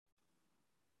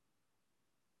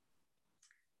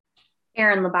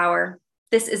Erin LeBauer,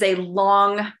 this is a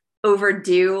long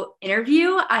overdue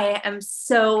interview. I am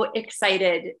so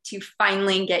excited to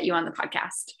finally get you on the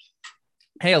podcast.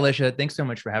 Hey, Alicia, thanks so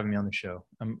much for having me on the show.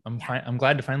 I'm Yeah. fine. I'm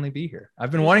glad to finally be here.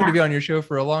 I've been wanting to Yeah. be on your show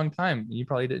for a long time. You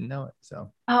probably didn't know it.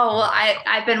 So, Oh, well,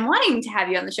 I've been wanting to have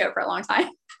you on the show for a long time.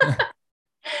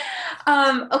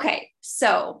 Okay,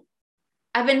 so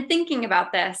I've been thinking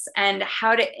about this and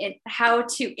how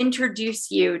to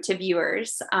introduce you to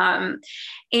viewers. And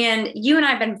you and I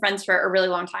have been friends for a really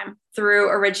long time. Through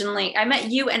originally, I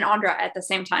met you and Andra at the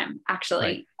same time, right,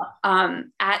 actually,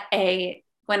 at a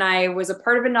when I was a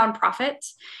part of a nonprofit,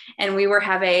 and we were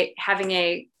having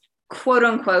a quote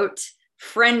unquote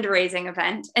friend raising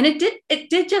event, and it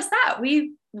did just that.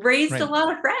 We raised a right.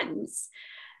 lot of friends,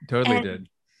 Totally and did.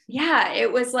 yeah,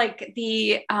 it was like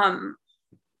the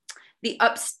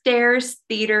upstairs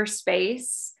theater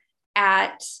space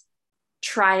at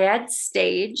Triad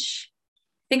Stage.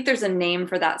 I think there's a name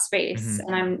for that space, Hmm.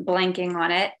 and I'm blanking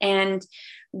on it. And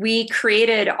we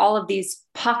created all of these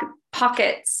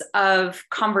pockets of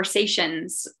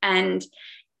conversations. And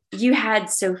you had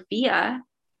Sophia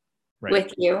Right.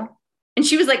 with you, and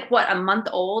she was like, what, a month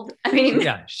old? I mean,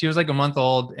 Yeah, she was like a month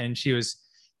old and she was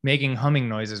making humming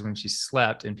noises when she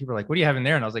slept. And people were like, "What do you have in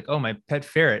there?" And I was like, "Oh, my pet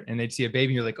ferret." And they'd see a baby.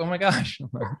 And you're like, "Oh my gosh,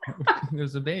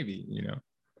 there's a baby,"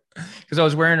 because I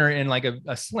was wearing her in like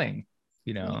a sling,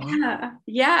 you know. yeah,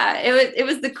 yeah, it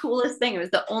was the coolest thing. It was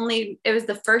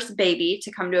the first baby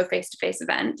to come to a face-to-face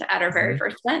event at our very Mhm.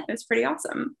 first event. It was pretty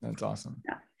awesome. That's awesome.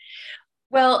 Yeah.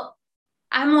 Well,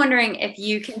 I'm wondering if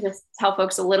you can just tell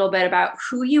folks a little bit about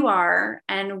who you are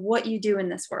and what you do in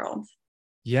this world.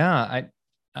 Yeah,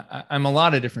 I'm a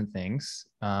lot of different things.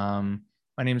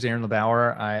 My name is Erin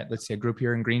LeBauer. Let's see, I grew up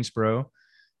here in Greensboro,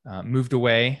 moved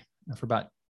away for about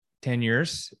 10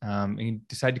 years, and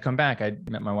decided to come back. I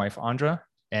met my wife, Andra,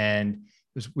 and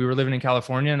we were living in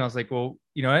California. And I was like, well,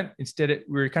 you know what?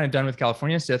 We were kind of done with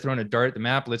California. Instead of throwing a dart at the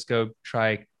map, let's go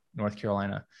try North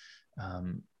Carolina.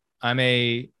 Um,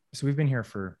 so we've been here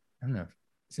for, I don't know,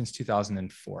 since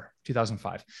 2004,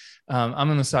 2005. I'm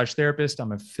a massage therapist.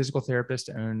 I'm a physical therapist.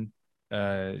 I own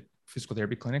a physical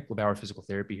therapy clinic, LeBauer Physical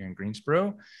Therapy here in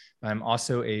Greensboro. I'm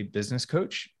also a business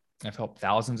coach. I've helped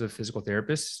thousands of physical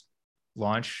therapists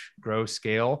launch, grow,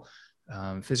 scale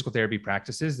physical therapy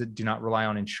practices that do not rely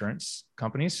on insurance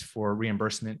companies for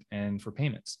reimbursement and for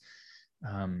payments.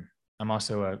 I'm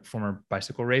also a former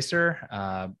bicycle racer,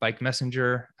 bike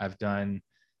messenger. I've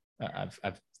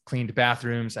cleaned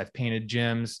bathrooms. I've painted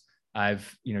gyms.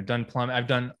 Done plumbing.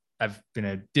 I've been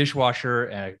a dishwasher,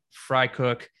 a fry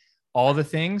cook, all the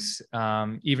things.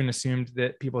 Even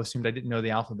people assumed I didn't know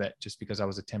the alphabet just because I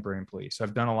was a temporary employee. So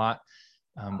I've done a lot.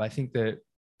 But I think the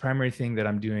primary thing that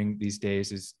I'm doing these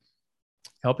days is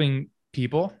helping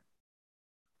people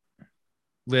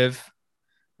live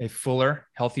a fuller,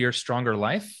 healthier, stronger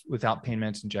life without pain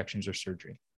meds, injections, or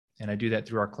surgery. And I do that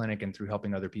through our clinic and through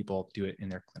helping other people do it in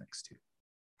their clinics too.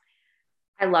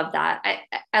 I love that.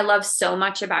 I love so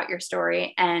much about your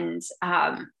story, and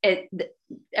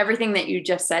everything that you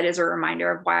just said is a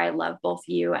reminder of why I love both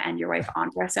you and your wife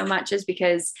Andra so much. Is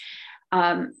because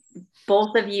um,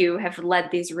 both of you have led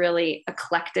these really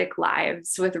eclectic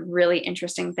lives with really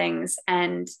interesting things,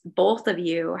 and both of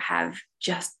you have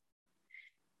just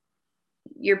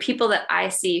you're people that I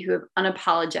see who have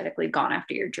unapologetically gone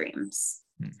after your dreams.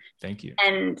 Thank you.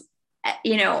 And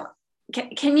you know,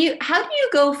 how do you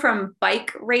go from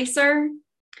bike racer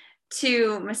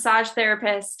to massage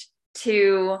therapist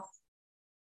to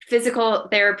physical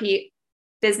therapy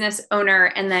business owner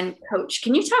and then coach?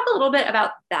 Can you talk a little bit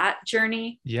about that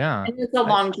journey? Yeah. And it's a I,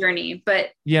 long journey, but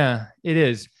yeah, it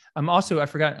is. I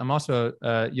forgot, I'm also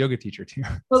a yoga teacher too.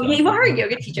 oh, So you are a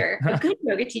yoga teacher, a good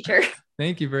yoga teacher.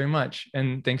 thank you very much.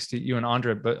 And thanks to you and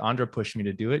Andra, but Andra pushed me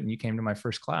to do it and you came to my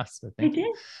first class. So I thank you.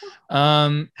 did.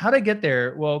 How did I get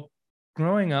there? Well,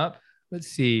 growing up, let's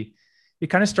see, it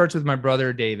kind of starts with my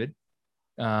brother, David.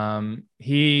 One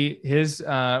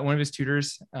of his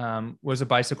tutors, was a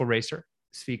bicycle racer,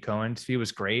 Svi Cohen. Svi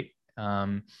was great.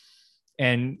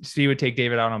 And Svi would take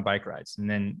David out on bike rides. And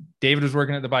then David was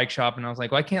working at the bike shop. And I was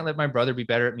like, well, I can't let my brother be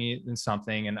better at me than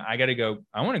something. And I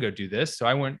want to go do this. So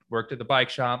I worked at the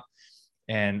bike shop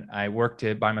and I worked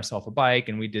to buy myself a bike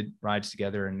and we did rides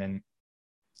together. And then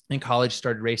in college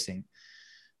started racing.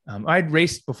 I'd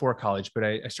raced before college, but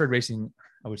I started racing,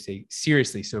 I would say,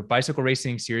 seriously. So bicycle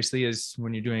racing seriously is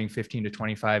when you're doing 15 to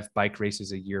 25 bike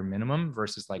races a year minimum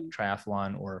versus like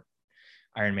triathlon or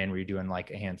Ironman where you're doing like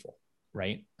a handful,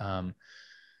 right?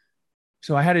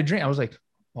 So I had a dream. I was like,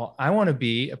 well, I want to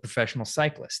be a professional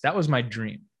cyclist. That was my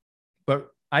dream. But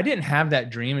I didn't have that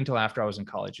dream until after I was in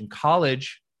college. In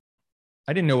college,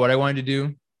 I didn't know what I wanted to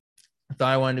do. I thought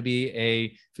I wanted to be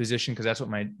a physician because that's what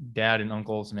my dad and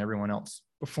uncles and everyone else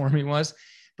before me was.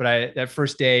 But that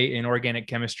first day in organic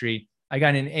chemistry, I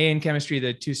got an A in chemistry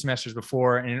the 2 semesters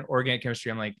before. And in organic chemistry,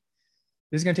 I'm like,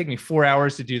 this is going to take me 4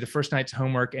 hours to do the first night's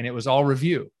homework. And it was all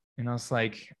review. And I was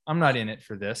like, I'm not in it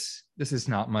for this. This is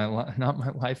not my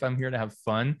life. I'm here to have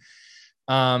fun.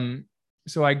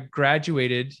 So I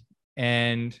graduated,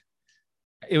 and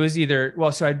it was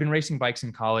so I'd been racing bikes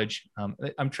in college.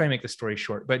 I'm trying to make the story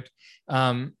short, but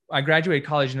I graduated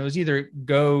college, and it was either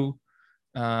go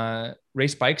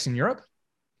race bikes in Europe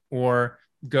or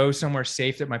go somewhere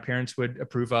safe that my parents would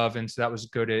approve of. And so that was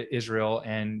go to Israel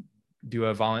and do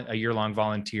a year-long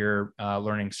volunteer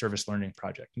service learning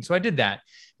project. And so I did that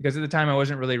because at the time I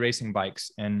wasn't really racing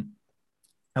bikes and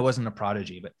I wasn't a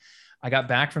prodigy, but I got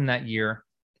back from that year,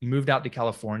 moved out to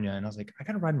California, and I was like, I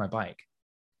got to ride my bike.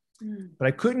 But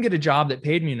I couldn't get a job that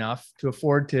paid me enough to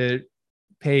afford to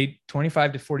pay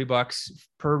 25 to 40 bucks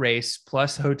per race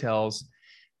plus hotels.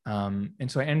 And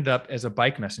so I ended up as a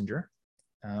bike messenger.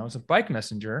 I was a bike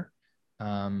messenger,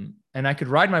 and I could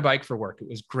ride my bike for work. It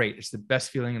was great. It's the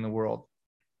best feeling in the world.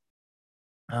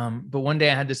 But one day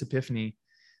I had this epiphany.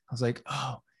 I was like,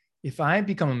 oh, if I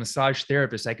become a massage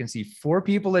therapist, I can see 4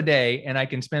 people a day and I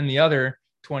can spend the other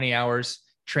 20 hours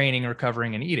training,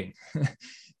 recovering, and eating.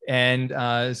 And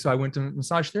so I went to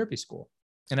massage therapy school,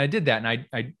 and I did that. And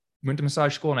I went to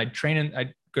massage school, and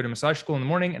I'd go to massage school in the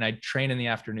morning and I'd train in the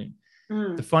afternoon.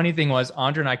 The funny thing was,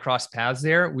 Andra and I crossed paths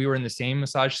there. We were in the same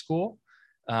massage school.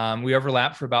 We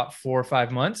overlapped for about 4 or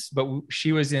 5 months, but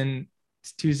she was in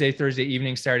Tuesday, Thursday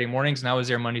evenings, Saturday mornings, and I was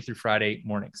there Monday through Friday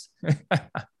mornings.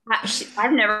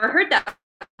 I've never heard that.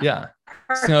 Yeah.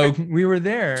 So we were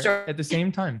there at the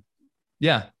same time.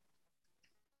 Yeah.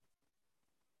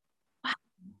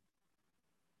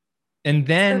 And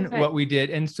then what we did,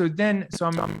 and so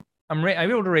I'm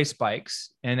able to race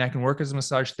bikes, and I can work as a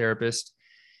massage therapist,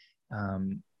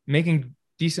 making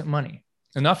decent money,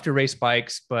 enough to race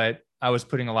bikes, but I was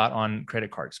putting a lot on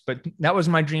credit cards. But that was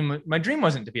my dream. My dream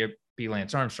wasn't to be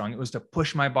Lance Armstrong. It was to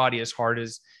push my body as hard and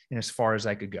as far as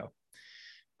I could go.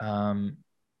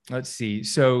 Let's see.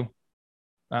 So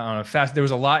I don't know, there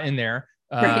was a lot in there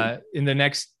in the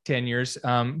next 10 years.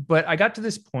 But I got to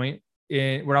this point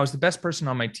where I was the best person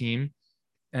on my team,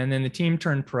 and then the team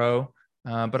turned pro,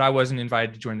 but I wasn't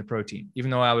invited to join the pro team, even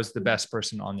though I was the best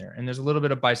person on there. And there's a little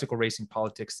bit of bicycle racing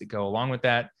politics that go along with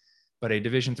that. But a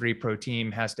Division III pro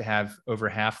team has to have over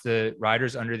half the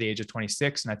riders under the age of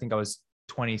 26. And I think I was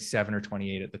 27 or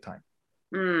 28 at the time.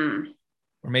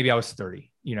 Or maybe I was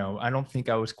 30. I don't think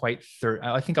I was quite 30.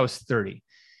 I think I was 30.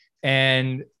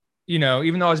 And,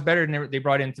 even though I was better than they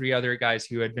brought in 3 other guys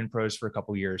who had been pros for a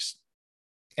couple of years.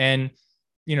 And,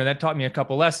 that taught me a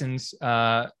couple lessons.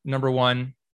 Number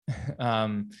one,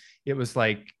 it was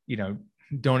like,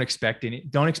 don't expect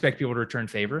people to return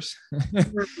favors.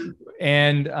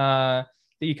 And that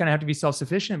you kind of have to be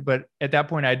self-sufficient. But at that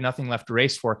point, I had nothing left to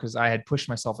race for because I had pushed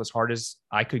myself as hard as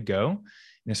I could go.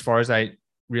 And as far as I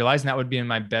realized, and that would be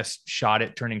my best shot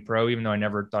at turning pro, even though I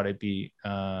never thought I'd be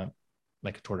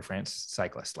like a Tour de France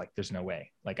cyclist. Like there's no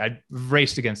way. Like I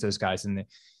raced against those guys, and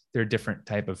they're a different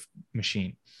type of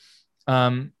machine.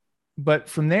 But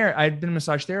from there, I'd been a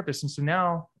massage therapist. And so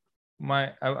now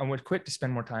I would quit to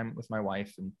spend more time with my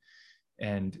wife,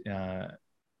 and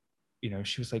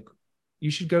she was like, you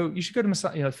should go to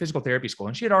massage, physical therapy school.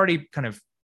 And she had already kind of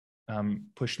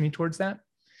pushed me towards that,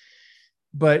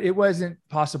 but it wasn't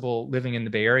possible living in the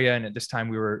Bay Area. And at this time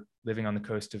we were living on the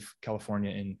coast of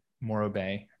California in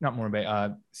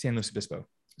San Luis Obispo.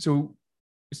 So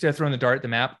instead of throwing the dart at the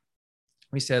map,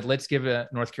 we said, let's give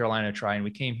North Carolina a try. And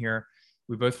we came here.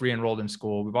 We both re-enrolled in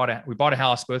school. We bought a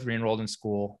house, both re-enrolled in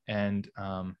school, and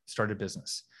started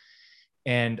business.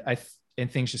 And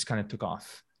things just kind of took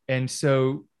off. And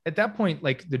so at that point,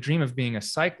 like the dream of being a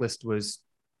cyclist was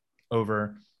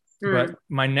over. But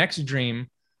my next dream,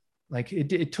 like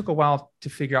it took a while to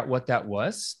figure out what that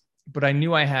was. But I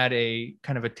knew I had a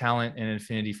kind of a talent and an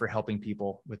affinity for helping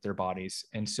people with their bodies.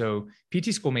 And so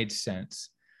PT school made sense.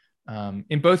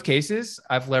 In both cases,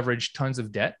 I've leveraged tons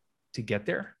of debt to get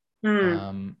there.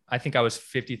 I think I was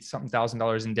 $50-something thousand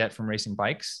in debt from racing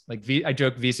bikes. Like I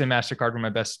joke, Visa and MasterCard were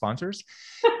my best sponsors.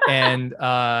 And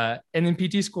in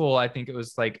PT school, I think it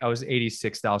was like I was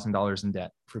 $86,000 in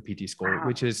debt for PT school, wow,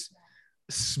 which is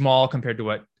small compared to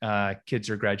what kids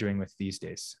are graduating with these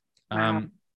days. Wow.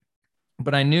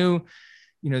 But I knew,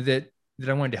 that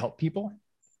I wanted to help people.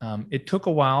 It took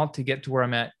a while to get to where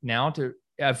I'm at now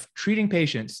of treating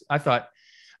patients. I thought,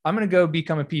 I'm going to go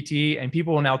become a PT and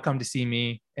people will now come to see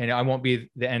me and I won't be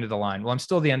the end of the line. Well, I'm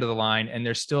still the end of the line. And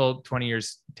they're still 20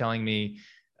 years telling me,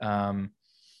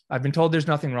 I've been told there's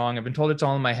nothing wrong. I've been told it's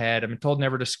all in my head. I've been told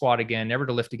never to squat again, never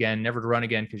to lift again, never to run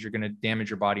again, because you're going to damage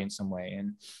your body in some way.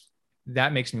 And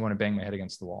that makes me want to bang my head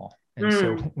against the wall. And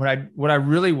so what I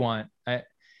really want,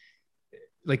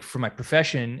 like for my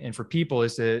profession and for people,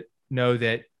 is to know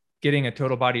that getting a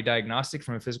total body diagnostic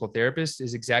from a physical therapist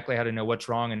is exactly how to know what's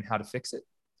wrong and how to fix it,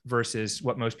 versus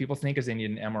what most people think is they need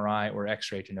an MRI or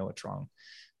X-ray to know what's wrong.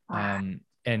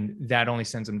 And that only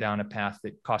sends them down a path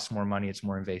that costs more money. It's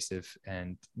more invasive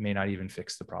and may not even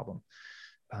fix the problem.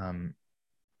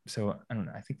 So I don't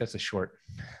know. I think that's a short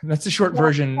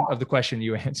version of the question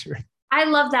you answered. I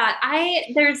love that.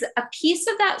 There's a piece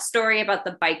of that story about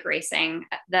the bike racing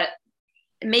that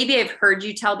maybe I've heard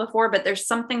you tell before, but there's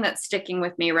something that's sticking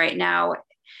with me right now,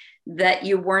 that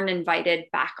you weren't invited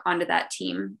back onto that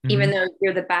team, even though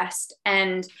you're the best.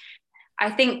 And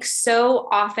I think so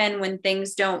often when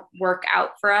things don't work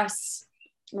out for us,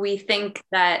 we think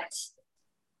that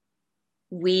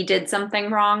we did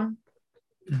something wrong.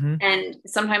 And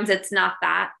sometimes it's not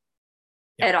that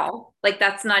at all. Like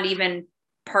that's not even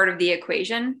part of the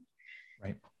equation.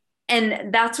 Right.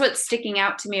 And that's what's sticking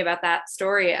out to me about that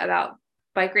story about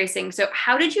bike racing. So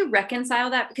how did you reconcile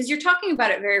that? Because you're talking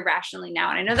about it very rationally now.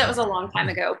 And I know that was a long time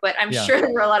ago, but I'm sure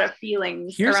there were a lot of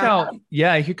feelings. Here's how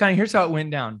it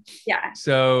went down. Yeah.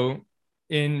 So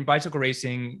in bicycle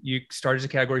racing, you start as a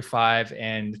category 5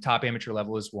 and the top amateur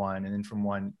level is 1. And then from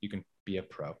 1, you can be a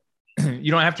pro.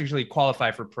 You don't have to actually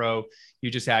qualify for pro.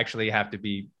 You just actually have to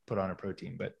be put on a pro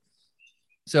team. But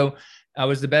so I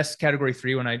was the best category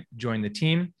 3 when I joined the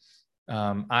team.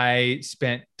 I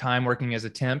spent time working as a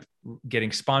temp,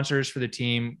 getting sponsors for the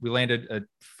team. We landed a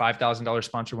 $5,000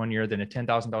 sponsor one year, then a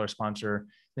 $10,000 sponsor,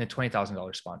 then a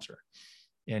 $20,000 sponsor.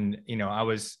 And, I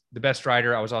was the best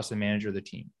rider. I was also the manager of the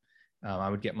team. I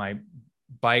would get my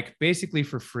bike basically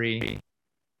for free.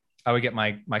 I would get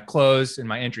my clothes and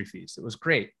my entry fees. It was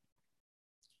great.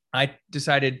 I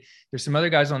decided there's some other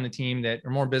guys on the team that are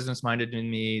more business minded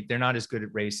than me. They're not as good at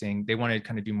racing. They want to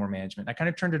kind of do more management. I kind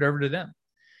of turned it over to them.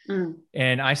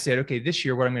 And I said, okay, this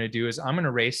year, what I'm going to do is I'm going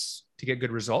to race to get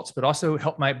good results, but also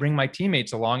bring my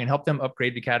teammates along and help them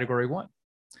upgrade to category 1.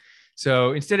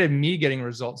 So instead of me getting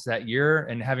results that year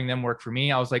and having them work for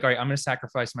me, I was like, all right, I'm going to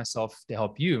sacrifice myself to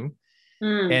help you.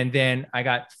 And then I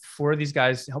got 4 of these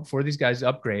guys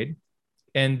upgrade.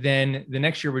 And then the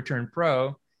next year we turned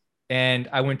pro, and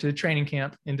I went to the training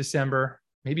camp in December,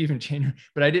 maybe even January,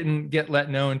 but I didn't get let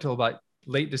know until about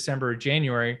late December or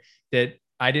January that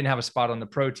I didn't have a spot on the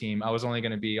pro team. I was only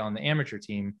going to be on the amateur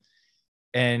team.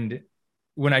 And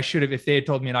when I should have, if they had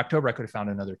told me in October, I could have found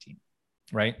another team.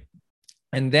 Right.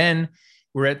 And then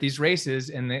we're at these races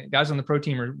and the guys on the pro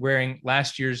team are wearing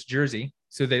last year's jersey.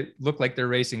 So they look like they're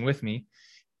racing with me,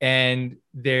 and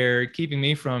they're keeping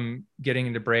me from getting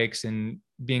into breaks and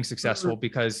being successful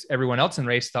because everyone else in the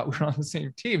race thought we were on the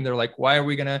same team. They're like, why are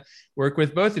we going to work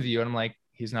with both of you? And I'm like,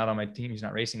 he's not on my team. He's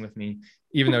not racing with me,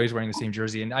 even though he's wearing the same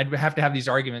jersey. And I'd have to have these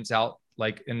arguments out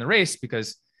like in the race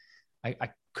because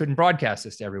I couldn't broadcast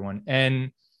this to everyone.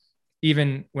 And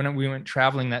even when we went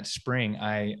traveling that spring,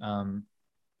 I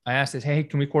asked this, hey,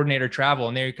 can we coordinate our travel?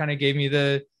 And they kind of gave me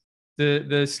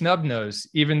the snub nose,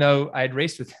 even though I had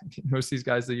raced with most of these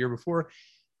guys the year before.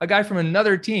 A guy from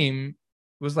another team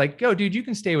was like, yo, dude, you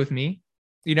can stay with me.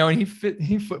 And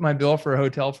he foot my bill for a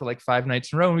hotel for like 5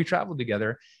 nights in a row, and we traveled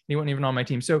together. He wasn't even on my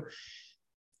team. So,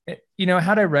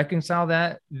 how do I reconcile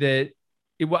that?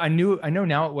 I know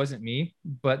now it wasn't me,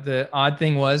 but the odd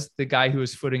thing was the guy who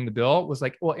was footing the bill was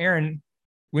like, well, Aaron,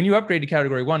 when you upgrade to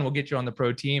category 1, we'll get you on the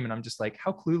pro team. And I'm just like,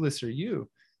 how clueless are you?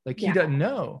 Like, he doesn't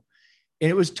know. And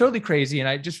it was totally crazy. And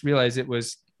I just realized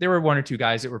there were 1 or 2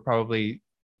 guys that were probably,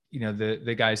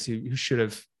 the guys who should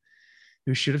have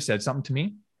said something to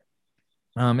me.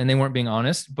 And they weren't being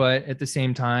honest, but at the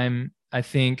same time, I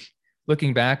think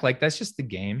looking back, like that's just the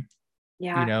game.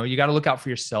 Yeah. You got to look out for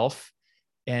yourself,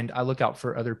 and I look out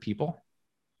for other people.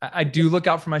 I do look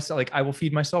out for myself. Like I will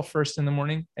feed myself first in the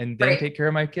morning and then take care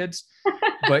of my kids.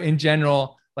 But in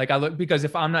general, like I look, because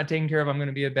if I'm not taking care of, I'm going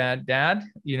to be a bad dad,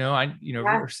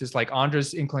 versus like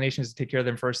Andra's inclination is to take care of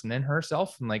them first and then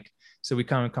herself. And like, so we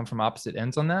kind of come from opposite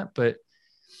ends on that, but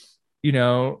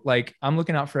like I'm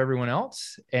looking out for everyone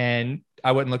else, and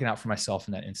I wasn't looking out for myself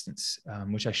in that instance,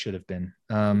 which I should have been.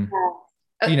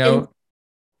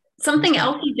 Something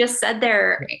else you just said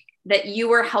there, that you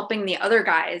were helping the other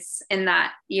guys in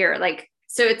that year. Like,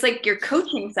 so it's like your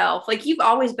coaching self, like you've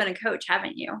always been a coach,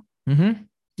 haven't you? Mm-hmm.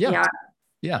 Yeah.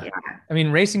 I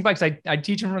mean, racing bikes, I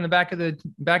teach them from the back of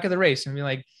the race and be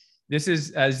like, this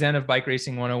is a Zen of Bike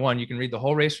Racing 101. You can read the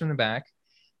whole race from the back,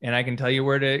 and I can tell you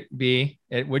where to be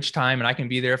at which time, and I can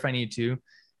be there if I need to.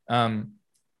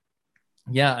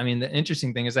 Yeah. I mean, the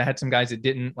interesting thing is I had some guys that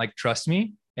didn't like trust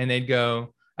me, and I'd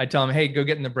tell them, hey, go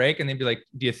get in the break. And they'd be like,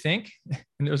 do you think?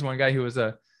 And there was one guy who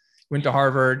went to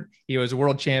Harvard. He was a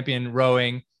world champion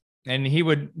rowing, and he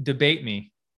would debate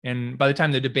me. And by the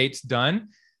time the debate's done,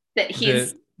 That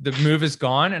he's the move is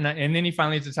gone. And then he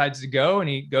finally decides to go, and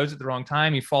he goes at the wrong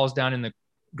time. He falls down in the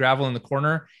gravel in the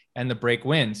corner, and the break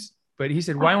wins. But he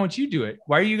said, why won't you do it?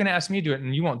 Why are you going to ask me to do it?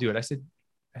 And you won't do it. I said,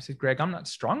 Greg, I'm not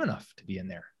strong enough to be in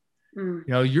there.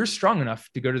 You're strong enough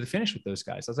to go to the finish with those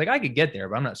guys. I was like, I could get there,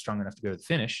 but I'm not strong enough to go to the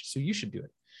finish. So you should do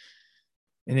it.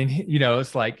 And then,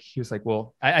 it's like, he was like,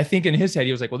 well, I think in his head,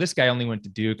 he was like, well, this guy only went to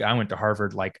Duke. I went to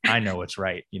Harvard. Like, I know what's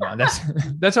right.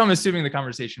 That's how I'm assuming the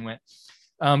conversation went.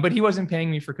 But he wasn't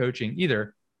paying me for coaching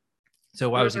either. So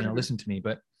why was he going to listen to me?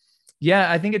 But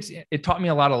yeah, I think it taught me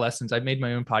a lot of lessons. I've made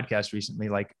my own podcast recently,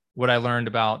 like what I learned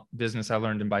about business, I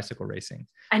learned in bicycle racing.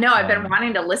 I know I've been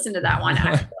wanting to listen to that one.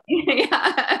 Actually. Yeah,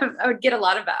 I would get a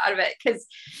lot out of it, because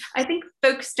I think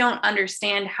folks don't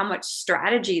understand how much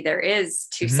strategy there is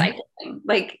to cycling.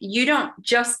 Like, you don't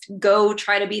just go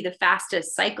try to be the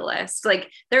fastest cyclist. Like,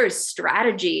 there is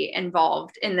strategy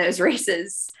involved in those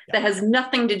races that has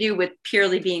nothing to do with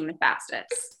purely being the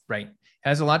fastest. Right.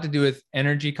 Has a lot to do with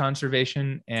energy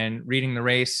conservation and reading the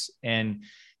race and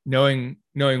knowing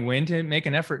when to make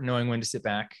an effort, knowing when to sit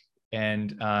back.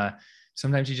 And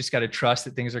sometimes you just got to trust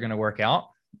that things are going to work out,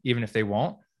 even if they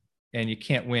won't. And you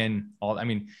can't win all. I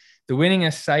mean, the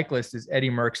winningest cyclist is Eddie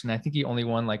Merckx, and I think he only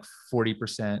won like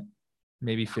 40%,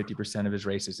 maybe 50% of his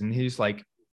races. And he's like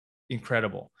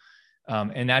incredible.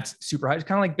 And that's super high. It's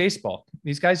kind of like baseball.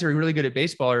 These guys who are really good at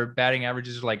baseball, are batting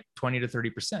averages are like 20 to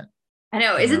 30%. I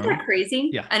know. Isn't that crazy?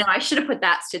 Yeah. I know. I should have put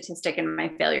that statistic in my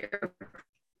failure.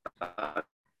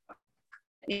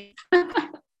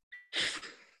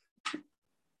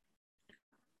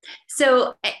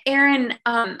 So, Aaron,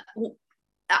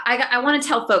 I want to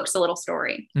tell folks a little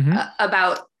story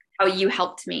about how you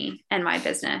helped me and my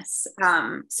business.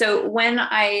 So when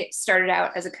I started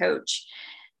out as a coach,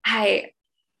 I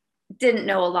didn't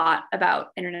know a lot about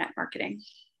internet marketing,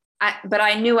 but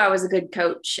I knew I was a good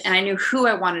coach, and I knew who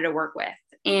I wanted to work with.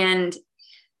 And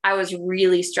I was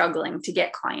really struggling to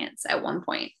get clients at one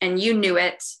point, and you knew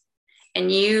it. And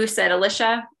you said,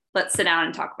 Alicia, let's sit down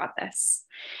and talk about this.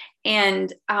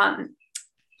 And,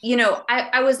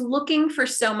 I was looking for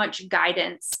so much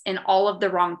guidance in all of the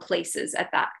wrong places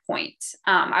at that point.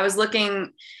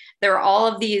 There were all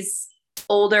of these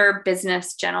older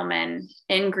business gentlemen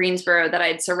in Greensboro that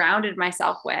I'd surrounded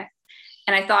myself with.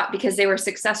 And I thought, because they were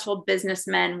successful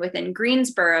businessmen within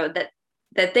Greensboro,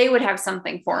 that they would have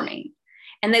something for me.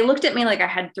 And they looked at me like I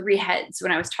had three heads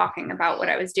when I was talking about what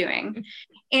I was doing.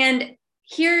 And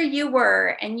here you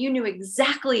were, and you knew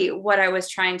exactly what I was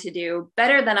trying to do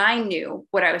better than I knew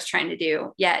what I was trying to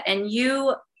do yet. And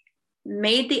you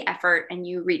made the effort, and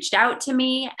you reached out to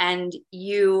me, and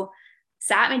you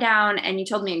sat me down, and you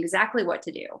told me exactly what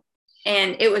to do.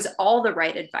 And it was all the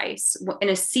right advice in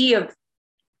a sea of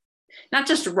not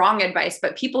just wrong advice,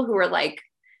 but people who were like,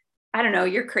 I don't know,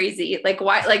 you're crazy. Like,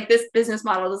 why? Like, this business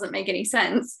model doesn't make any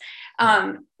sense.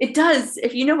 It does,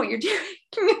 if you know what you're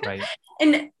doing. Right.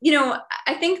 And,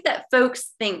 I think that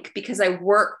folks think, because I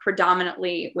work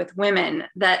predominantly with women,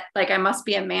 that like I must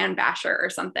be a man basher or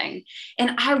something.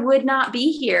 And I would not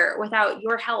be here without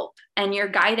your help and your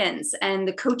guidance and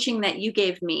the coaching that you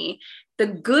gave me, the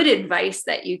good advice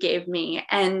that you gave me.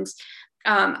 And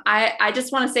I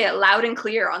just want to say it loud and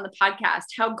clear on the podcast,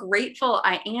 how grateful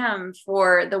I am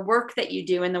for the work that you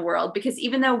do in the world, because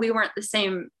even though we weren't the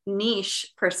same niche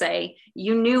per se,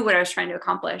 you knew what I was trying to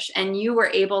accomplish, and you were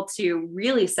able to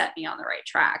really set me on the right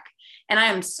track. And I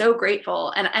am so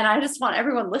grateful. And I just want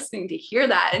everyone listening to hear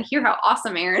that and hear how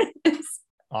awesome Aaron is.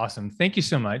 Awesome. Thank you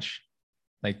so much.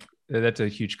 Like, that's a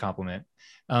huge compliment.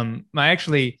 I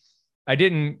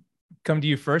didn't come to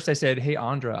you first. I said, hey,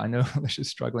 Andra, I know Alicia's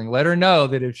struggling. Let her know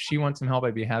that if she wants some help,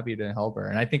 I'd be happy to help her.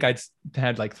 And I think I'd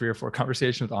had like 3 or 4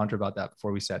 conversations with Andra about that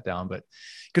before we sat down, but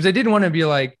because I didn't want to be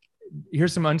like,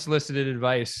 here's some unsolicited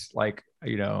advice. Like,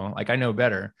 like I know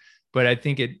better, but I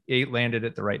think it landed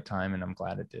at the right time, and I'm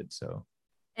glad it did. So.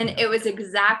 And it was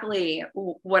exactly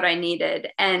what I needed.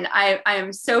 And I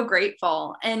am so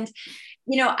grateful. And,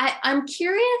 I'm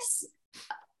curious.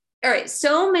 All right.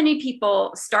 So many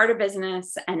people start a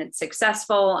business and it's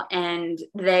successful, and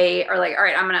they are like, all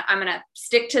right, I'm going to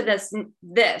stick to this.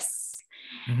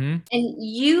 Mm-hmm. And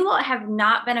you have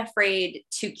not been afraid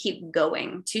to keep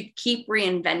going, to keep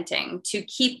reinventing, to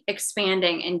keep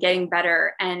expanding and getting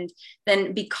better, and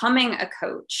then becoming a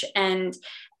coach. And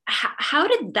how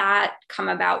did that come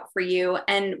about for you?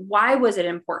 And why was it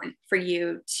important for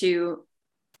you to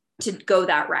go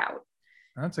that route?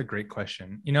 That's a great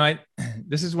question.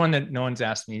 This is one that no one's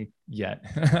asked me yet,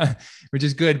 which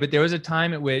is good. But there was a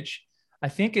time at which I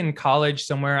think in college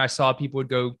somewhere I saw people would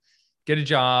go get a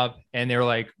job and they were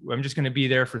like, I'm just going to be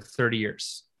there for 30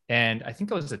 years. And I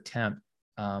think I was a temp.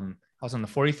 I was on the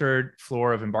 43rd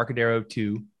floor of Embarcadero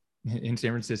 2 in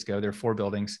San Francisco. There are 4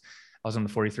 buildings. I was on the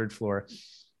 43rd floor.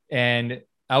 And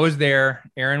I was there,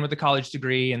 Aaron with a college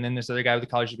degree, and then this other guy with a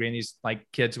college degree, and these like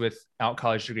kids without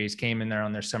college degrees came in there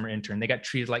on their summer intern. They got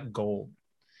treated like gold.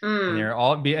 And they're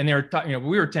all, and they were,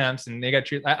 we were temps, and they got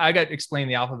treated. I got explained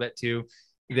the alphabet too.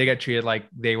 They got treated like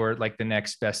they were like the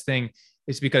next best thing.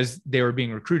 It's because they were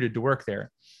being recruited to work there.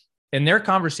 And their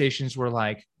conversations were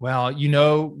like, well,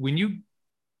 when you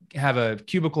have a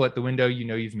cubicle at the window,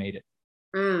 you've made it.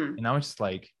 And I was just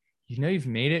like, you've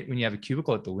made it when you have a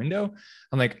cubicle at the window.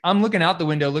 I'm like, I'm looking out the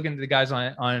window, looking at the guys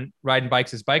on riding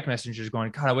bikes as bike messengers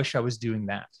going, God, I wish I was doing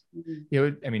that.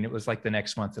 It was like the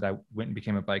next month that I went and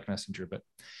became a bike messenger, but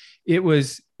it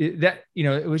was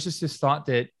just this thought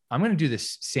that I'm going to do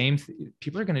this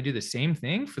people are going to do the same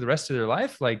thing for the rest of their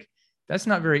life. Like, that's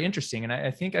not very interesting. And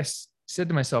I think I said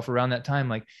to myself around that time,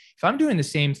 like, if I'm doing the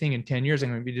same thing in 10 years, I'm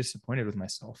going to be disappointed with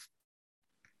myself.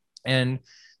 And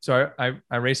so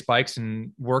I raced bikes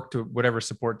and worked to whatever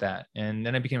support that. And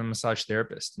then I became a massage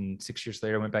therapist. And 6 years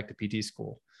later, I went back to PT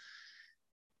school.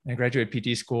 I graduated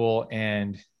PT school,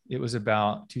 and it was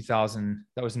about 2000.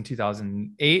 That was in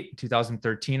 2008,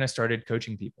 2013. I started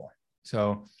coaching people.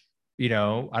 So, I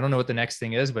don't know what the next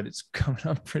thing is, but it's coming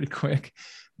up pretty quick.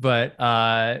 But,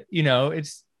 I've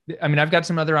got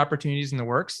some other opportunities in the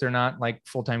works. They're not like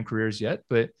full-time careers yet,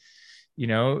 but,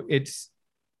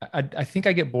 I think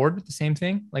I get bored with the same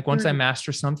thing. Like once I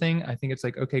master something, I think it's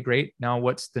like, okay, great. Now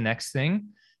what's the next thing?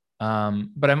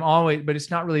 But it's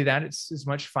not really that. It's as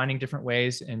much finding different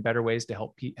ways and better ways to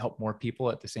help more people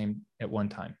at one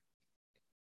time.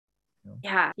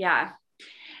 Yeah. Yeah.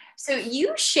 So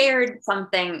you shared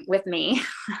something with me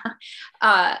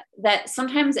that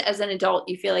sometimes as an adult,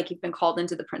 you feel like you've been called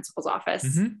into the principal's office.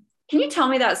 Mm-hmm. Can you tell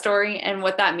me that story and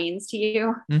what that means to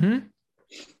you? Mm-hmm.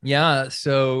 Yeah.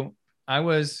 So I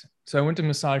went to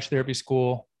massage therapy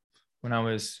school when I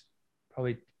was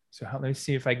probably, let me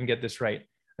see if I can get this right.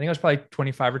 I think I was probably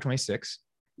 25 or 26.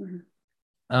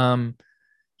 Mm-hmm.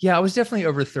 I was definitely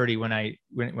over 30 when I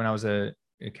was a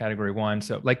category 1.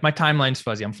 So like my timeline's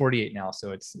fuzzy. I'm 48 now.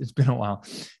 So it's been a while.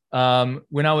 I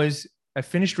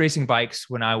finished racing bikes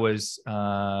when I was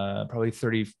probably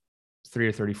 33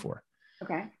 or 34.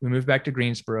 Okay. We moved back to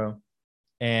Greensboro,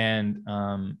 and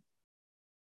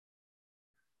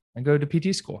I go to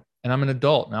PT school, and I'm an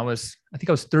adult. And I think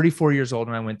I was 34 years old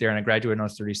when I went there, and I graduated when I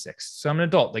was 36. So I'm an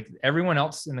adult. Like everyone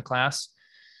else in the class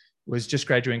was just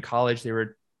graduating college. They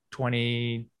were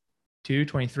 22,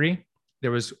 23.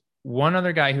 There was one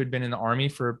other guy who had been in the Army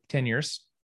for 10 years.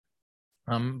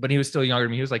 But he was still younger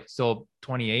than me. He was like still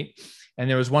 28. And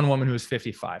there was one woman who was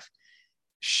 55.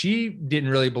 She didn't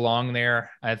really belong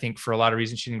there. I think for a lot of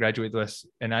reasons, she didn't graduate with us,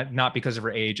 and not because of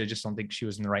her age. I just don't think she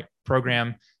was in the right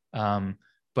program.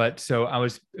 But so I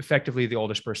was effectively the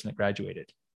oldest person that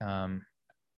graduated.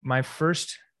 My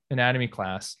first anatomy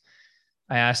class,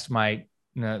 I asked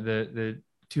the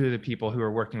 2 of the people who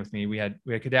were working with me. We had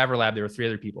cadaver lab. There were 3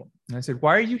 other people, and I said,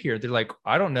 "Why are you here?" They're like,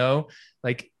 "I don't know.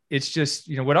 Like, it's just,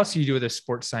 what else do you do with a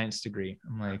sports science degree?"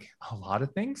 I'm like, "A lot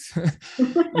of things,"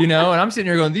 And I'm sitting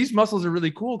here going, "These muscles are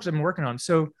really cool because I've been working on them."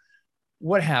 So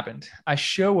what happened? I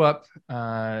show up.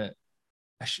 Let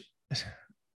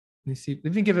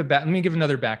me give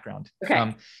another background.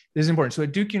 Okay. This is important. So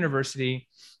at Duke University,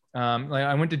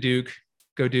 I went to Duke,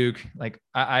 go Duke. Like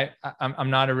I'm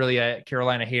not really a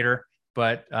Carolina hater,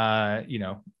 but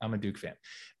I'm a Duke fan.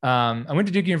 I went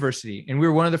to Duke University, and we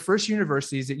were one of the first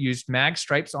universities that used mag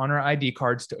stripes on our ID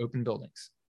cards to open buildings.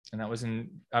 And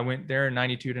I went there in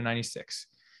 92 to 96.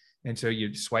 And so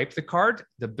you swipe the card,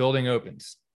 the building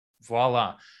opens.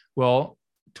 Voila. Well,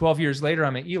 12 years later,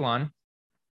 I'm at Elon,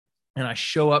 and I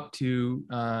show up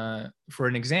for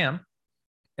an exam,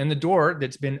 and the door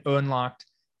that's been unlocked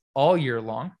all year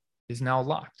long is now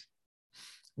locked.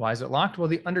 Why is it locked? Well,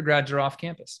 the undergrads are off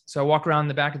campus. So I walk around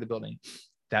the back of the building.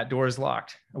 That door is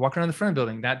locked. I walk around the front of the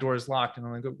building. That door is locked. And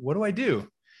I'm like, what do I do?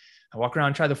 I walk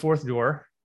around, try the 4th door.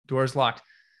 Door is locked.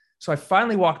 So I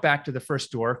finally walk back to the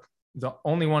first door, the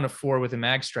only one of 4 with a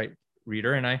mag stripe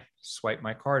reader, and I swipe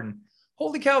my card, and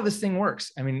holy cow, this thing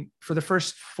works. I mean, for the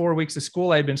first 4 weeks of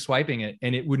school, I had been swiping it,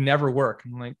 and it would never work.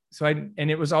 I'm like, and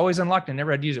it was always unlocked. I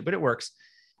never had to use it, but it works.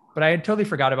 But I had totally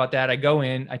forgot about that. I go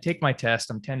in, I take my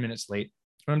test. I'm 10 minutes late.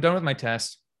 When I'm done with my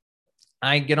test,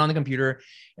 I get on the computer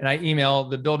and I email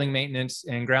the building maintenance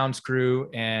and grounds crew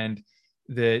and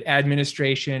the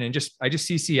administration, and I just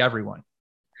CC everyone.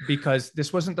 because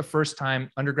this wasn't the first time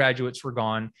undergraduates were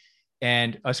gone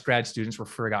and us grad students were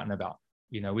forgotten about.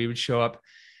 We would show up,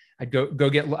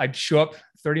 I'd show up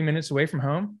 30 minutes away from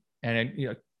home, and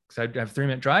because I'd have a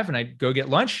 3-minute drive, and I'd go get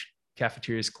lunch.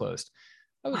 Cafeteria is closed.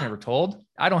 I was never told.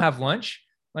 I don't have lunch.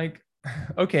 Like,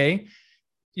 okay.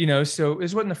 So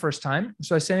it wasn't the first time.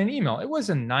 So I sent an email. It was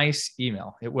a nice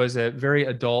email. It was a very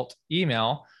adult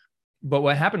email. But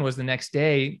what happened was the next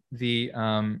day, the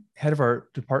head of our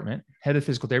department, head of the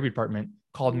physical therapy department,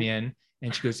 called me in,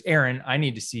 and she goes, "Aaron, I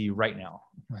need to see you right now."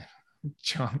 I'm like,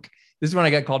 Chunk. This is when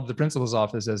I got called to the principal's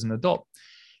office as an adult.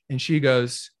 And she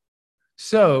goes,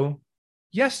 "So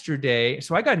yesterday,"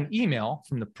 so I got an email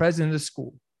from the president of the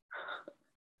school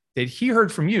that he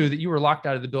heard from you that you were locked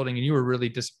out of the building and you were really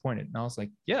disappointed. And I was like,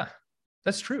 "Yeah,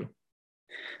 that's true."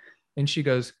 And she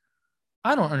goes,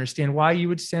 "I don't understand why you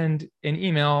would send an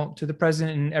email to the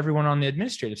president and everyone on the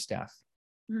administrative staff."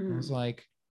 I was like,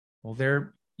 "Well,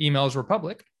 their emails were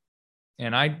public,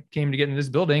 and I came to get in this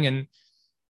building, and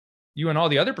you and all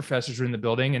the other professors were in the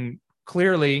building, and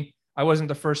clearly I wasn't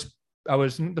the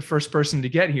first person to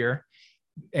get here,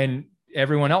 and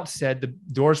everyone else said the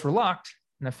doors were locked,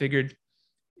 and I figured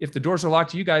if the doors were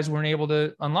locked, you guys weren't able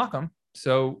to unlock them,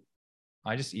 so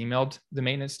I just emailed the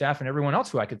maintenance staff and everyone else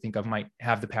who I could think of might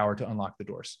have the power to unlock the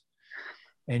doors."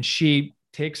 And she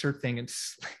takes her thing and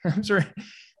slams her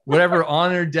whatever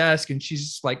on her desk, and she's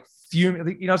just like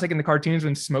fuming. It's like in the cartoons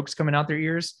when smoke's coming out their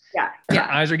ears. Yeah. Her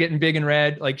eyes are getting big and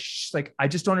red. Like, she's like, "I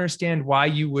just don't understand why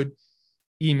you would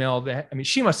email that." I mean,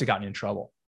 she must have gotten in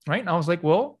trouble, right? And I was like,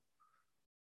 "Well,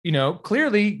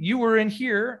 clearly you were in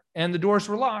here and the doors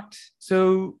were locked,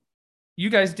 so you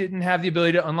guys didn't have the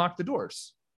ability to unlock the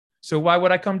doors. So why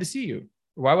would I come to see you?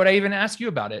 Why would I even ask you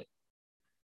about it?"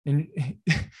 And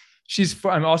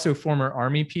I'm also a former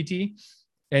Army PT.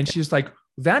 And she's like,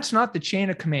 "That's not the chain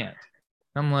of command."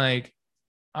 I'm like,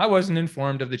 "I wasn't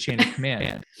informed of the chain of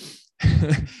command."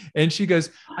 And she goes,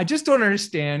 "I just don't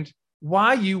understand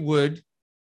why you would."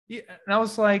 And I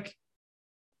was like,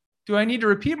 "Do I need to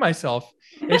repeat myself?"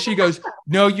 And she goes,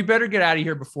 "No, you better get out of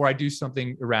here before I do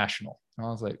something irrational." And I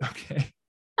was like, "Okay."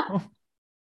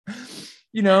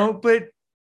 But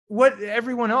what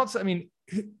everyone else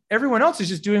is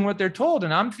just doing what they're told.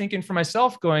 And I'm thinking for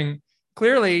myself going,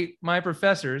 clearly my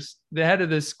professors, the head of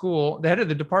the school, the head of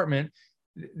the department,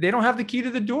 they don't have the key to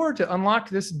the door to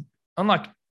unlock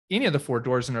any of the 4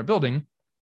 doors in our building.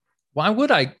 Why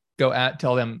would I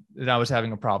tell them that I was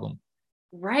having a problem?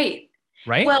 Right.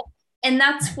 Right. Well, and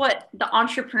that's what the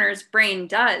entrepreneur's brain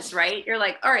does, right? You're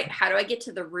like, all right, how do I get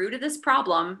to the root of this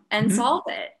problem and solve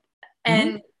it?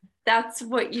 And that's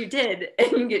what you did.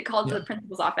 And you get called to the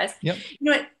principal's office. Yep.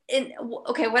 What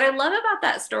I love about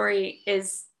that story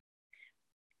is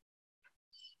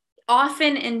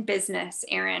often in business,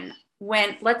 Aaron,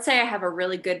 when let's say I have a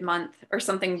really good month or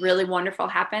something really wonderful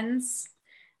happens,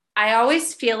 I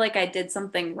always feel like I did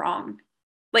something wrong.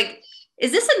 Like,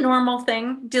 is this a normal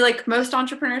thing? Do most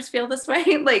entrepreneurs feel this way?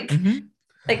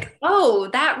 Oh,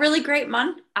 that really great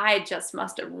month, I just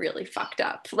must have really fucked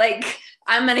up.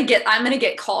 I'm going to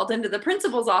get called into the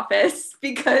principal's office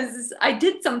because I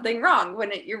did something wrong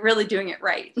when you're really doing it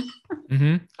right.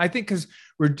 I think because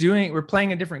we're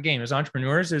playing a different game as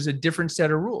entrepreneurs. There's a different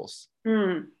set of rules.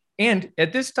 And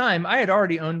at this time I had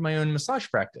already owned my own massage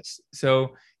practice.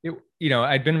 So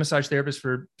I'd been a massage therapist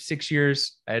for 6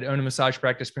 years. I had owned a massage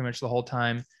practice pretty much the whole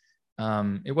time.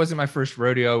 It wasn't my first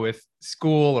rodeo with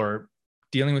school or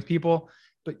dealing with people,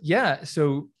 but yeah,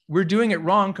 so we're doing it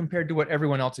wrong compared to what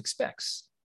everyone else expects.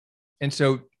 And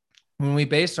so when we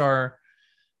base our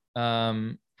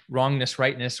wrongness,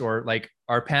 rightness, or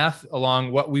our path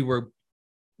along what we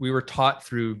were taught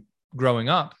through growing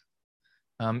up,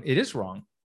 it is wrong,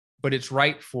 but it's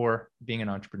right for being an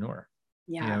entrepreneur.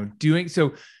 Yeah.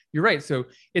 So you're right. So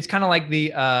it's kind of like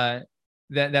the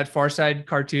that Far Side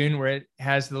cartoon where it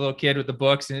has the little kid with the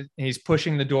books and he's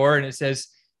pushing the door and it says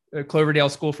Cloverdale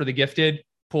School for the Gifted,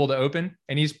 pull to open,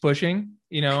 and he's pushing,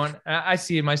 and I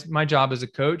see my job as a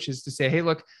coach is to say, "Hey,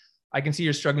 look, I can see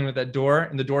you're struggling with that door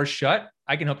and the door's shut.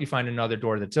 I can help you find another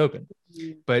door that's open."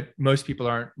 But most people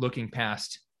aren't looking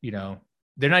past,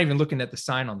 they're not even looking at the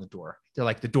sign on the door. They're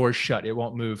like, "The door's shut. It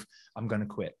won't move. I'm going to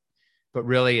quit." But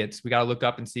really we got to look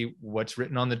up and see what's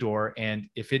written on the door. And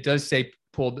if it does say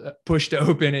push to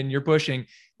open and you're pushing,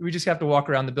 we just have to walk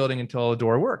around the building until the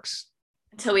door works.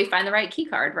 Until we find the right key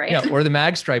card, right? Yeah, or the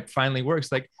mag stripe finally works.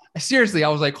 Seriously, I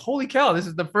was like, holy cow, this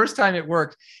is the first time it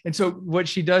worked. And so what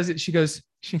she does is she does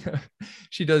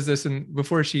this. And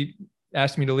before she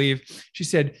asked me to leave, she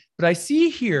said, "But I see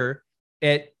here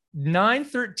at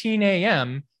 9:13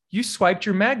 a.m., you swiped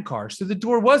your mag card. So the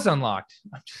door was unlocked."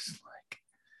 I'm just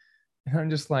like, And I'm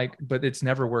just like, but it's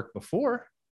never worked before.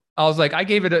 I was like, I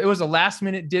gave it, it was a last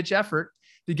minute ditch effort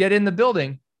to get in the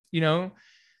building, you know?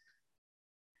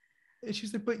 And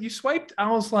she's like, but you swiped.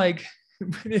 I was like,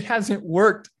 but it hasn't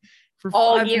worked for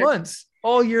All 5 months,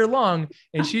 all year long.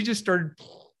 And she just started,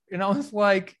 and I was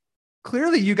like,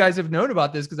 clearly you guys have known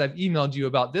about this because I've emailed you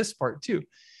about this part too.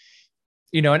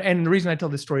 You know, and the reason I tell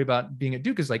this story about being at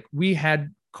Duke is like we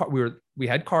had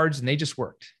cards and they just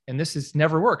worked, and this has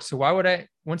never worked. So why would I,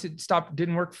 once it stopped,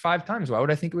 didn't work 5 times, why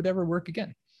would I think it would ever work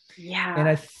again? Yeah. And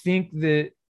I think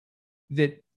that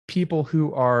people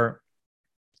who are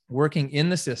working in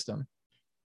the system,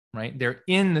 right? They're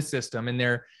in the system and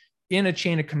they're in a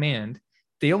chain of command.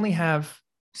 They only have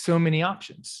so many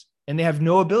options, and they have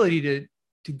no ability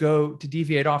to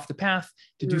deviate off the path,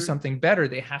 to do something better.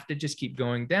 They have to just keep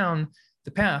going down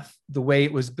the path the way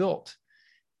it was built.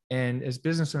 And as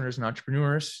business owners and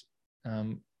entrepreneurs,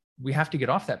 we have to get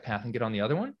off that path and get on the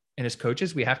other one. And as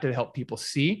coaches, we have to help people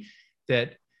see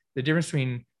that the difference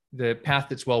between the path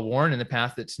that's well-worn and the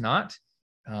path that's not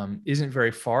isn't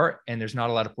very far. And there's not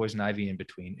a lot of poison ivy in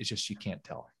between. It's just, you can't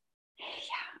tell.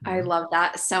 Yeah, I love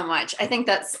that so much. I think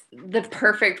that's the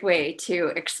perfect way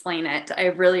to explain it. I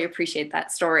really appreciate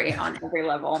that story on every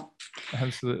level.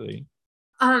 Absolutely.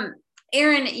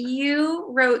 Aaron, you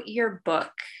wrote your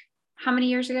book how many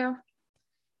years ago?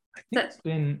 I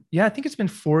think it's been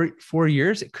 4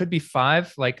 years. It could be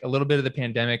 5, like a little bit of the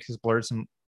pandemic has blurred some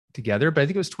together, but I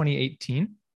think it was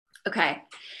 2018. Okay.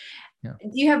 Yeah. Do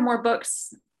you have more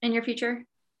books in your future?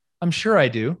 I'm sure I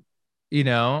do. You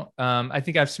know, I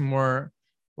think I have some more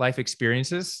life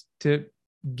experiences to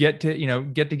get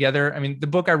together. I mean, the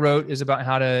book I wrote is about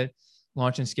how to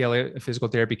launch and scale a physical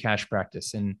therapy cash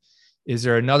practice. And is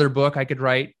there another book I could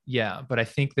write? Yeah. But I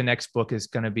think the next book is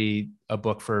going to be a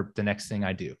book for the next thing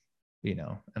I do. You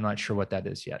know, I'm not sure what that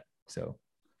is yet. So.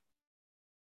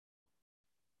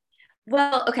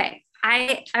 Well, okay.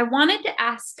 I wanted to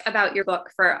ask about your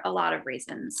book for a lot of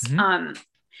reasons. Mm-hmm.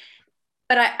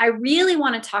 But I really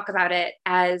want to talk about it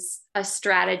as a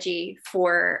strategy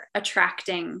for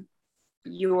attracting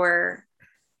your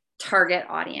target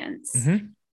audience. Mm-hmm.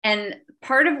 And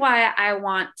part of why I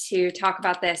want to talk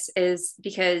about this is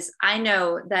because I